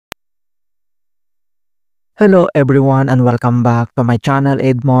Hello everyone and welcome back to my channel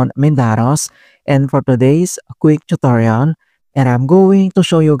Edmund Mindaros, and for today's quick tutorial, and I'm going to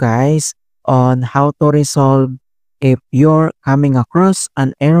show you guys on how to resolve if you're coming across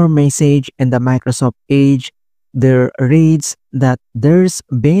an error message in the Microsoft Edge. There reads that there's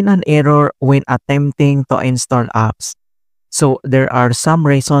been an error when attempting to install apps. So there are some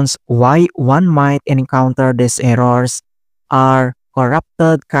reasons why one might encounter these errors are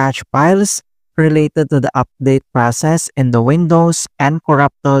corrupted cache files related to the update process in the Windows and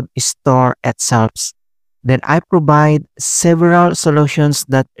corrupted store itself. Then I provide several solutions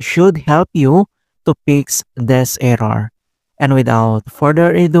that should help you to fix this error. And without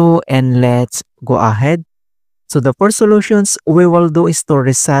further ado, and let's go ahead. So the first solutions we will do is to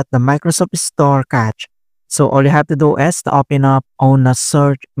reset the Microsoft Store cache. So all you have to do is to open up on the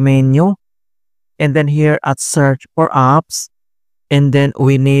search menu, and then here at search for apps, and then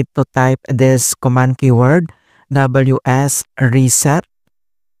we need to type this command keyword wsreset,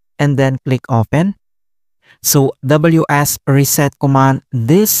 and then click open. So wsreset command,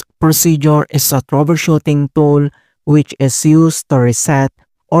 this procedure is a troubleshooting tool which is used to reset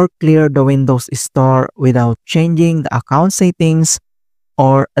or clear the Windows Store without changing the account settings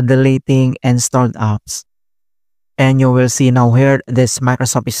or deleting installed apps. And you will see now here this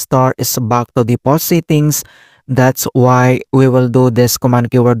Microsoft Store is back to default settings. That's why we will do this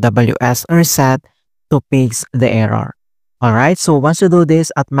command keyword ws reset to fix the error. Alright, so once you do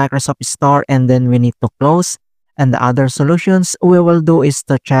this at Microsoft Store, and then we need to close. And the other solutions we will do is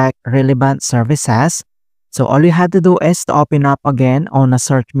to check relevant services. So all you have to do is to open up again on a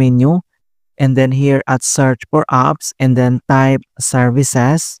search menu, and then here at search for apps, and then type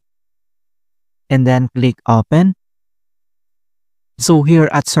services, and then click open. So here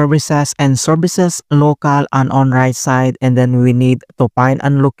at services and services local and on right side, and then we need to find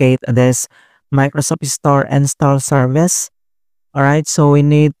and locate this Microsoft Store install service. Alright, so we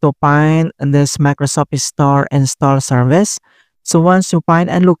need to find this Microsoft Store install service. So once you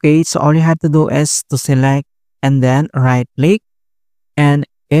find and locate, so all you have to do is to select and then right click. And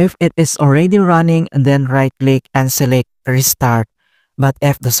if it is already running, then right click and select restart. But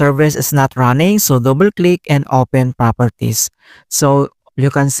if the service is not running, so double click and open properties. So you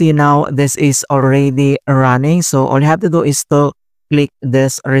can see now this is already running. So all you have to do is to click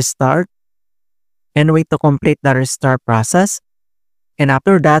this restart and wait to complete the restart process. And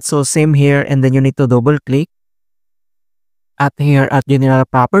after that, so same here, and then you need to double click at here at general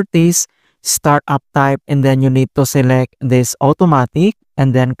properties, startup type, and then you need to select this automatic,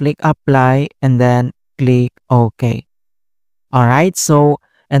 and then click apply, and then click OK. Alright, so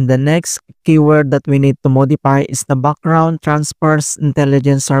and the next keyword that we need to modify is the background transfers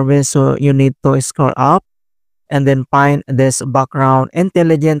intelligence service. So you need to scroll up and then find this background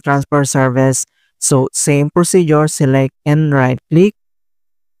intelligent transfer service. So same procedure, select and right click,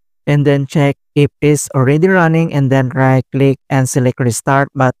 and then check if it's already running, and then right click and select restart.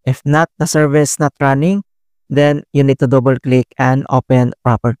 But if not, the service not running, then you need to double click and open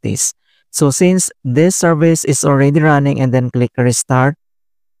properties. So since this service is already running, and then click restart,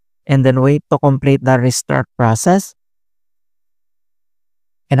 and then wait to complete the restart process.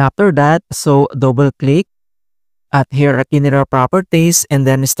 And after that, so double click at here at general properties, and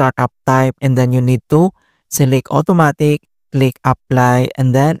then startup type, and then you need to select automatic, click apply,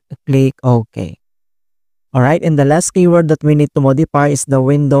 and then click OK. Alright, and the last keyword that we need to modify is the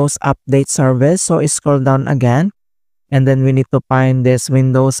Windows Update service. So scroll down again, and then we need to find this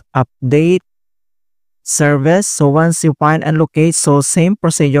Windows Update service. So once you find and locate, so same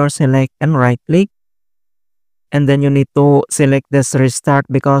procedure, select and right click, and then you need to select this restart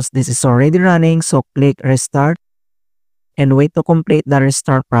because this is already running. So click restart and wait to complete the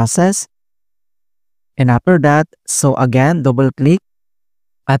restart process. And after that, so again double click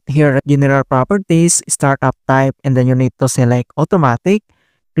at here at general properties, startup type, and then you need to select automatic,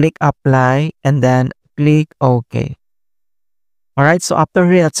 click apply, and then click OK. Alright, so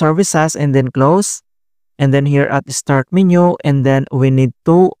after here at services, and then close, and then here at the start menu, and then we need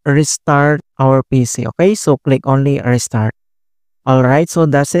to restart our PC. Okay, so click only restart. Alright, so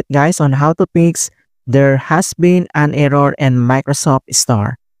that's it guys on how to fix there has been an error in Microsoft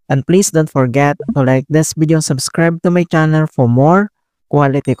Store. And please don't forget to like this video and subscribe to my channel for more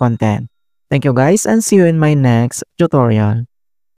quality content. Thank you guys, and see you in my next tutorial.